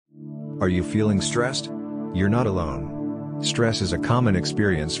Are you feeling stressed? You're not alone. Stress is a common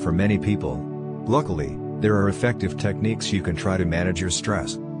experience for many people. Luckily, there are effective techniques you can try to manage your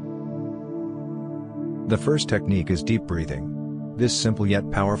stress. The first technique is deep breathing. This simple yet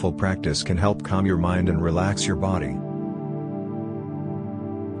powerful practice can help calm your mind and relax your body.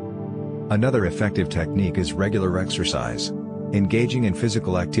 Another effective technique is regular exercise. Engaging in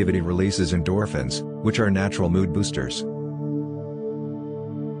physical activity releases endorphins, which are natural mood boosters.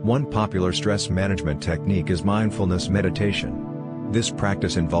 One popular stress management technique is mindfulness meditation. This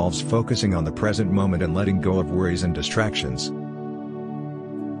practice involves focusing on the present moment and letting go of worries and distractions.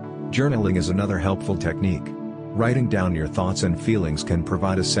 Journaling is another helpful technique. Writing down your thoughts and feelings can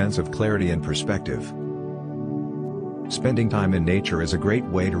provide a sense of clarity and perspective. Spending time in nature is a great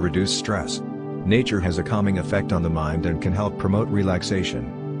way to reduce stress. Nature has a calming effect on the mind and can help promote relaxation.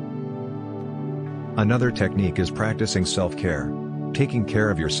 Another technique is practicing self-care. Taking care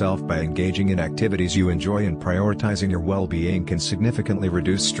of yourself by engaging in activities you enjoy and prioritizing your well-being can significantly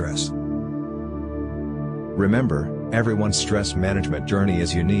reduce stress. Remember, everyone's stress management journey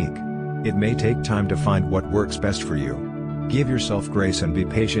is unique. It may take time to find what works best for you. Give yourself grace and be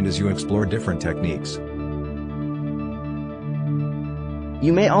patient as you explore different techniques.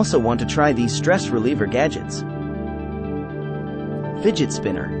 You may also want to try these stress reliever gadgets. Fidget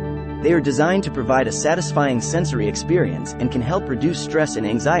spinner. They are designed to provide a satisfying sensory experience and can help reduce stress and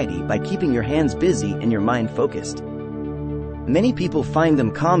anxiety by keeping your hands busy and your mind focused. Many people find them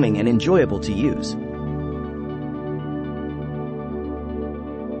calming and enjoyable to use.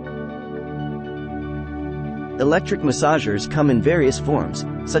 Electric massagers come in various forms,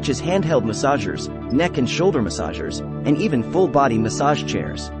 such as handheld massagers, neck and shoulder massagers, and even full-body massage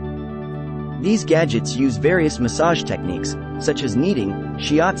chairs. These gadgets use various massage techniques, such as kneading,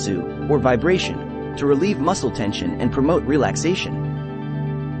 shiatsu, or vibration, to relieve muscle tension and promote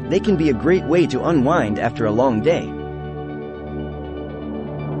relaxation. They can be a great way to unwind after a long day.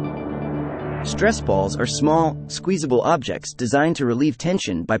 Stress balls are small, squeezable objects designed to relieve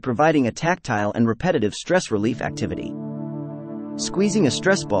tension by providing a tactile and repetitive stress relief activity. Squeezing a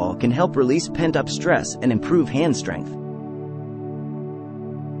stress ball can help release pent-up stress and improve hand strength.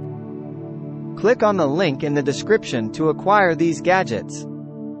 Click on the link in the description to acquire these gadgets.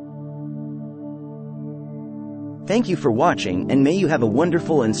 Thank you for watching, and may you have a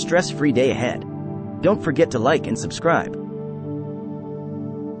wonderful and stress-free day ahead. Don't forget to like and subscribe.